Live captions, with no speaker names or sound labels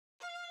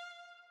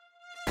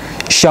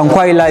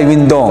Shankwaila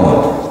Windom,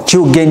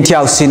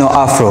 Chugentiao Sino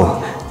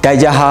Afro,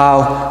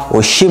 Dajahao,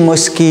 or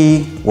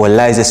MOSSCKY, or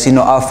Liza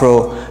Sino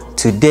Afro.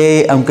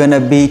 Today I'm gonna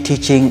be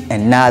teaching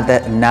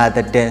another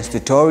dance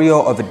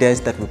tutorial of a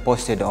dance that we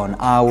posted on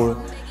our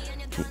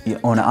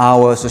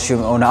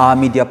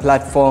media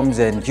platforms,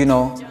 and you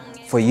know,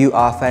 for you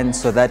our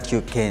fans, so that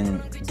you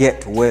can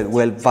get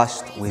well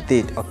versed with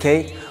it.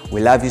 Okay, we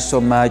love you so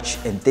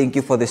much and thank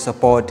you for the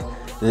support.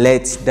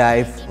 Let's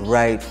dive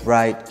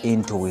right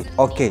into it.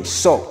 Okay,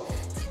 so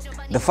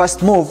the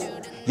first move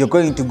you're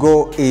going to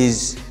go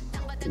is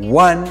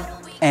 1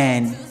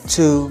 and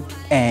 2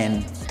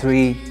 and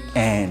 3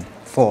 and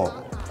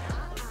 4,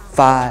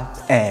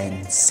 5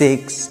 and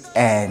 6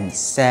 and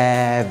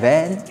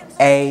 7,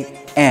 8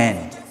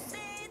 and.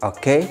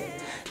 Okay,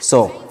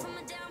 so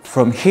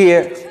from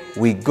here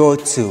we go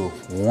to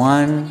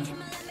 1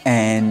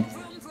 and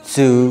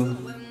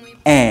 2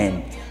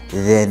 and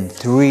then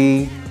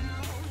 3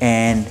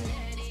 and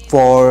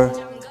 4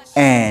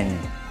 and.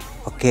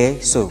 Okay,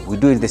 so we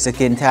do it the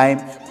second time.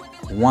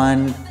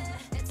 1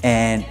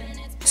 and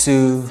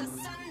 2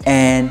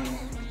 and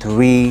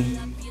 3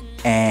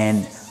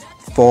 and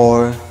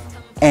 4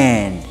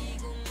 and.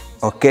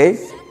 Okay,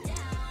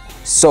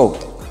 so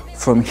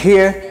from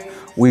here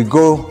we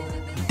go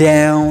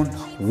down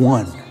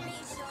 1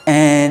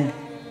 and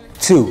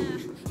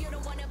 2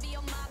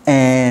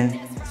 and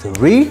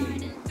 3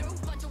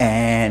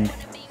 and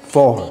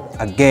 4.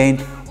 Again,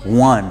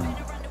 1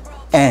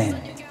 and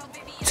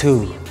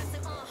 2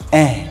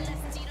 and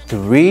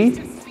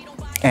 3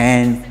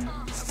 and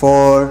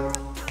 4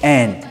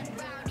 and.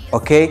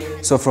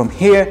 Okay, so from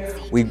here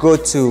we go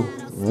to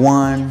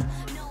 1,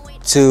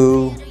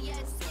 2,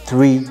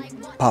 3,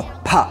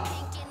 pop pop.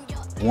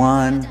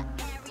 1,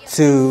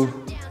 2,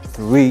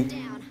 3,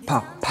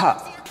 pop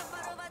pop.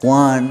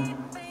 1,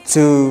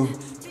 2,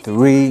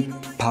 3,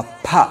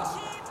 pop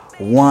pop.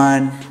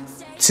 1,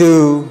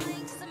 2,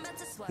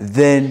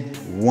 then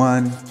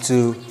 1,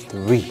 2,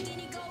 3.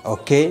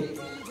 Okay,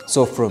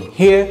 so from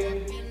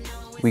here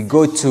we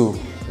go to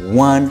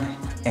 1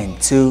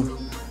 and 2,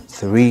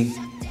 3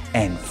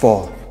 and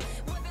 4,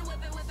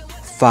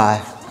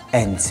 5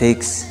 and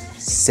 6,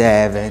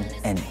 7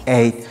 and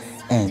 8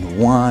 and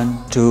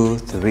 1, 2,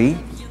 3,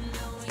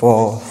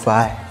 4,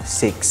 5,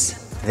 6.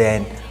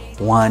 Then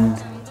 1,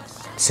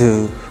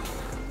 2,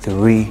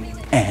 3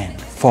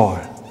 and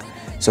 4.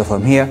 So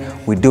from here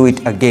we do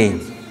it again.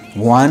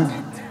 1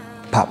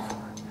 pop,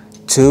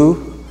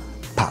 2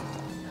 pop,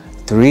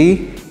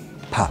 3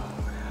 pop,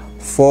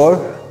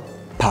 4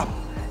 pop,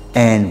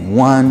 and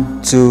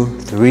 1, 2,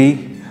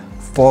 3,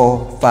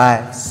 4,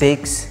 5,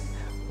 6.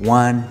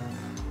 1,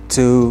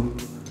 2,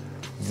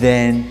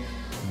 then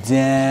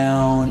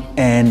down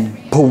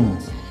and boom.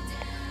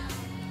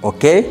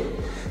 Okay,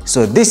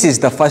 so this is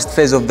the first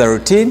phase of the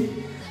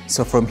routine.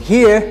 So from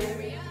here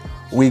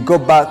we go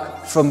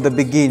back from the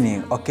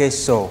beginning. Okay,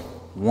 so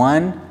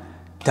 1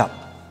 tap,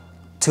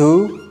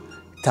 2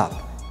 tap,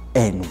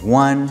 and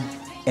 1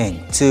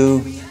 and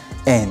 2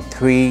 and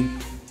 3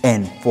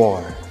 and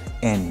 4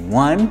 and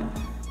 1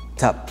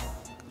 tap,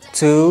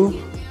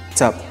 2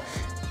 tap,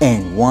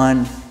 and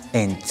 1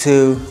 and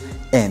 2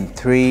 and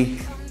 3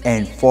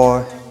 and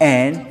 4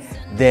 and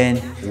then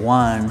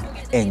 1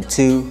 and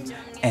 2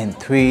 and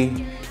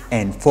 3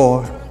 and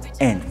 4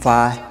 and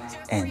 5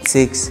 and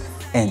 6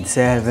 and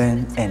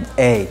 7 and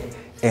 8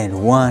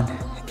 and 1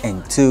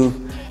 and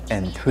 2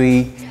 and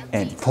 3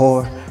 and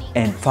 4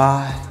 and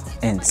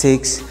 5 and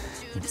 6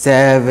 and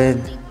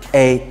 7,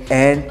 8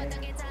 and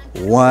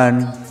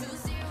 1,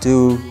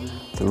 2,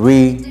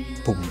 3,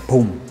 boom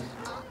boom.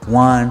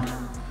 1,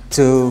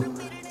 2,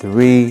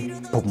 3,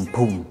 boom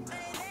boom.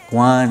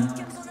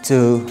 1,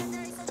 2,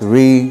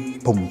 3,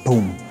 boom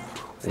boom.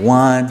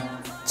 1,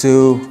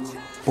 2,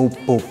 boom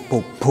boom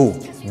boom boom.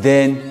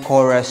 Then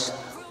chorus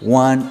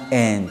 1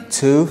 and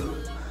 2,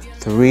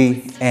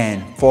 3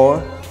 and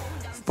 4,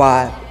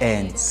 5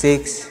 and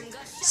 6,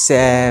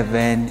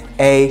 7,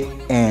 8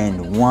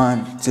 and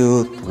 1,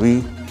 2,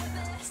 3,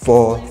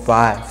 4,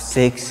 5,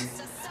 6.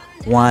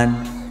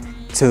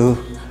 1, 2,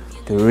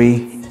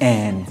 3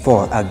 and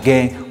 4.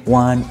 Again,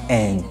 1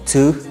 and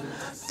 2,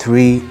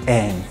 3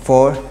 and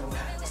 4,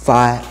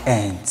 5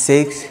 and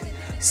 6,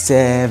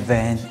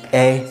 7,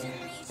 8.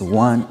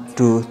 1,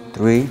 2,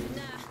 3,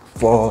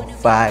 4,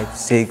 5,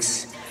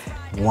 6.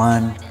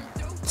 1,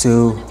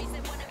 2,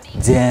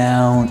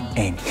 down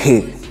and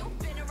hit.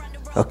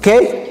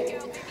 Okay,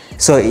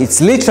 so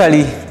it's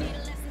literally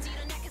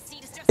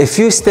a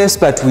few steps,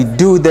 but we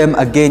do them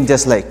again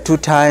just like 2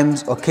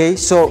 times. Okay,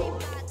 so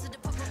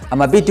I'm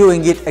gonna be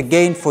doing it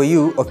again for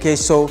you. Okay,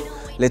 so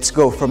let's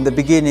go from the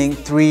beginning.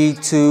 3,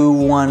 2,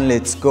 1,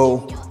 let's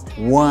go.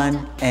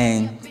 1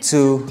 and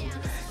 2,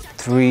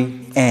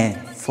 3 and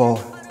 4,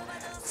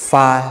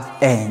 5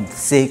 and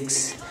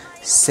 6,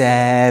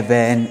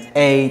 7,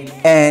 8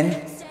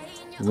 and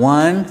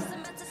 1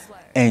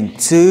 and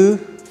 2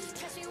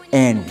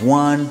 and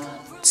 1,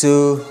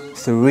 2,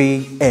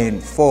 3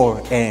 and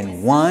 4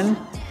 and 1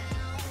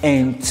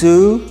 and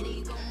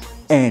 2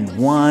 and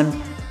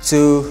 1,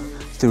 2,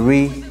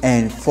 3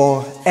 and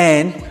 4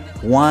 and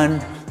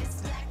 1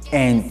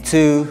 and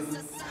 2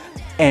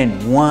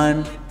 and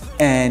 1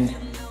 and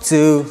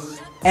 2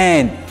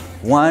 and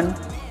 1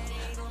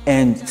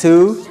 and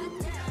 2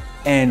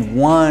 and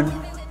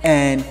 1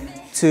 and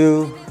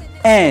 2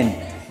 and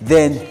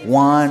then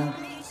 1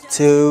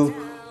 2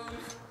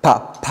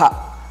 pop pop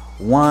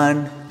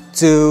 1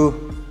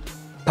 2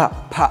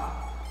 pop pop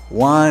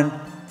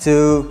 1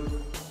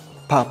 2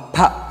 pop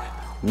pop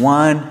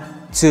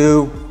 1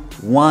 2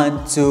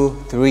 1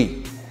 2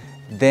 3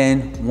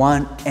 then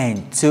 1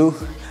 and 2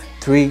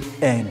 3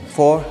 and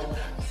 4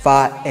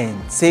 5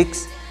 and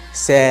 6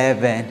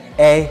 7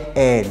 8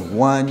 and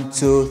 1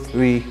 2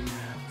 3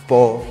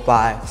 4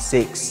 5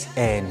 6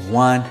 and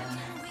 1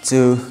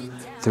 2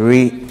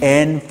 3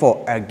 and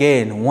 4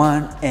 again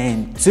 1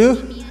 and 2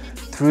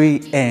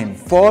 3 and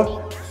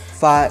 4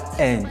 5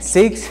 and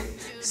 6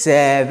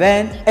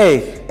 7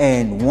 8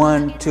 and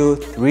 1 2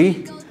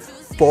 3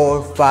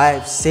 4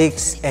 5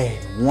 6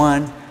 and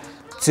 1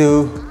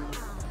 2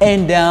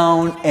 and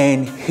down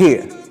and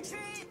here.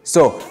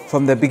 So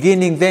from the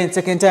beginning, then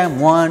second time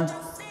 1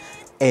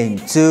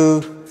 and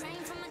 2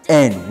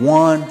 and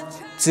 1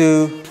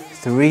 2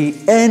 3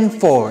 and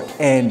 4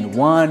 and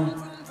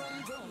 1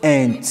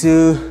 and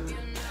 2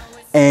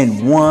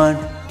 and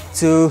 1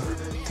 2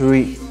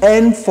 3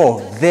 and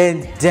 4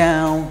 then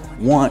down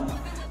 1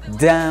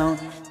 down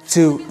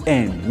 2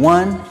 and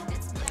 1.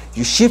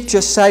 You shift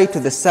your side to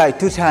the side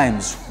 2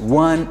 times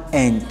 1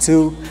 and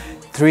 2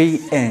 3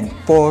 and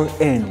 4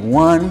 and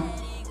 1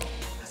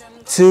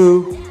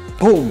 2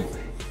 boom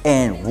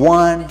and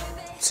 1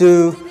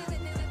 2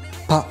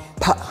 pop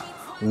pop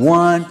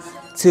 1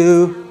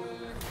 2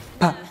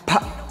 pop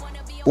pop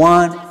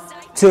 1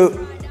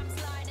 2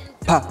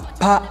 pop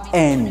pop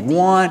and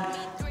 1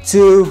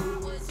 2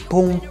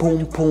 boom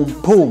boom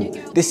boom boom.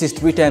 This is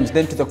 3 times.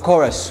 Then to the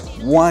chorus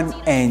 1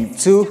 and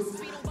 2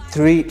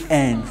 3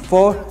 and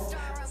 4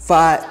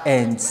 5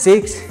 and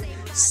 6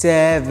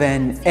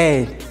 7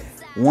 8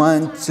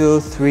 1 2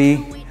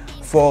 3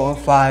 4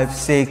 5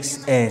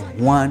 6 and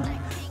 1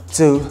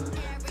 2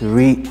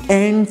 3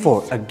 and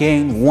 4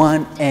 again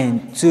 1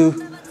 and 2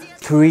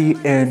 3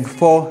 and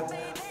 4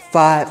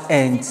 5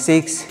 and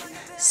 6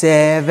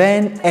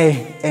 7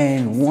 8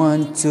 and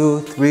 1 2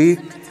 3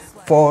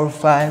 4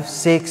 5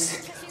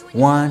 6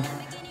 1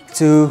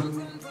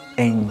 2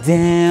 and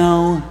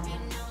down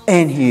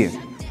and here.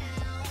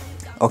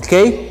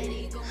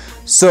 Okay,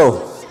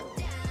 so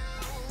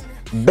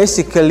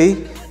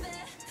basically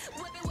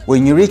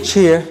when you reach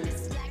here,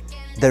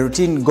 the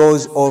routine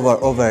goes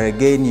over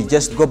again. You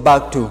just go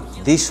back to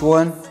this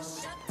one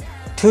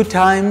 2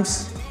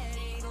 times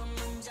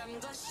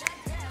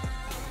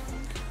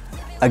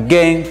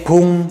again,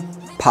 boom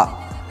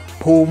pop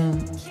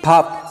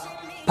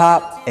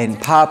pop and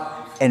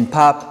pop and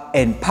pop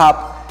and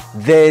pop,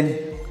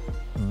 then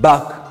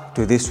back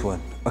to this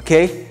one.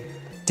 Okay,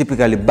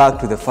 typically back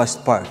to the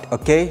first part.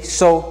 Okay,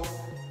 so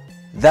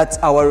that's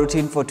our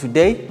routine for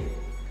today.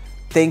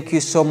 Thank you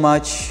so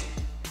much.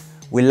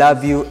 We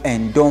love you,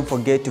 and don't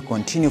forget to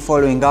continue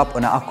following up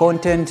on our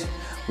content.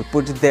 We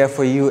put it there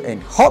for you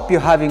and hope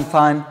you're having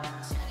fun.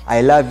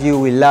 I love you,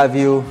 we love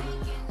you.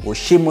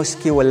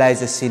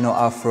 MOSSCKY, Sino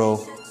Afro.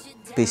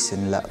 Peace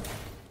and love.